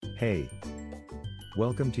Hey!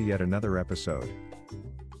 Welcome to yet another episode.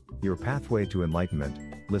 Your pathway to enlightenment.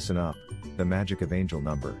 Listen up, the magic of angel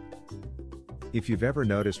number. If you've ever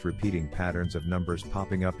noticed repeating patterns of numbers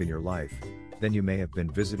popping up in your life, then you may have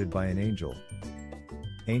been visited by an angel.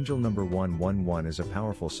 Angel number 111 is a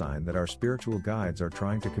powerful sign that our spiritual guides are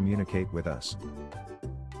trying to communicate with us.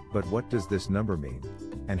 But what does this number mean?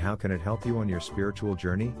 And how can it help you on your spiritual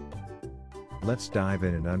journey? Let's dive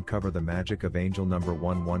in and uncover the magic of angel number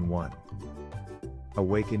 111.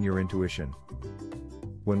 Awaken your intuition.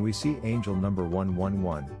 When we see angel number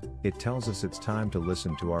 111, it tells us it's time to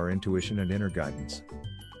listen to our intuition and inner guidance.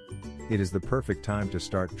 It is the perfect time to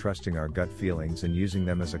start trusting our gut feelings and using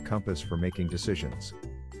them as a compass for making decisions.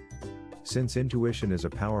 Since intuition is a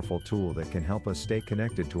powerful tool that can help us stay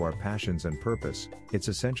connected to our passions and purpose, it's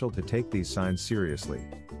essential to take these signs seriously.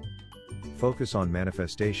 Focus on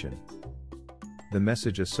manifestation. The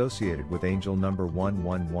message associated with angel number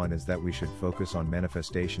 111 is that we should focus on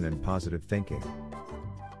manifestation and positive thinking.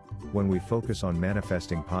 When we focus on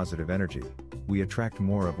manifesting positive energy, we attract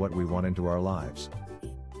more of what we want into our lives.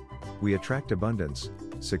 We attract abundance,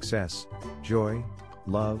 success, joy,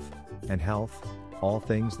 love, and health, all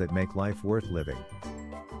things that make life worth living.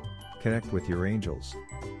 Connect with your angels.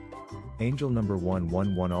 Angel number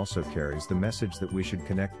 111 also carries the message that we should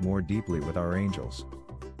connect more deeply with our angels.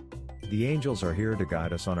 The angels are here to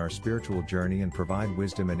guide us on our spiritual journey and provide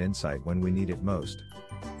wisdom and insight when we need it most.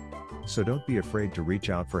 So don't be afraid to reach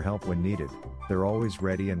out for help when needed, they're always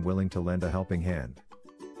ready and willing to lend a helping hand.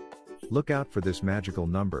 Look out for this magical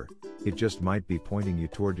number, it just might be pointing you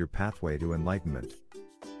toward your pathway to enlightenment.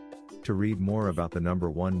 To read more about the number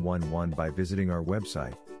 111 by visiting our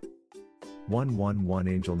website,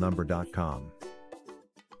 111angelnumber.com.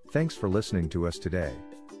 Thanks for listening to us today.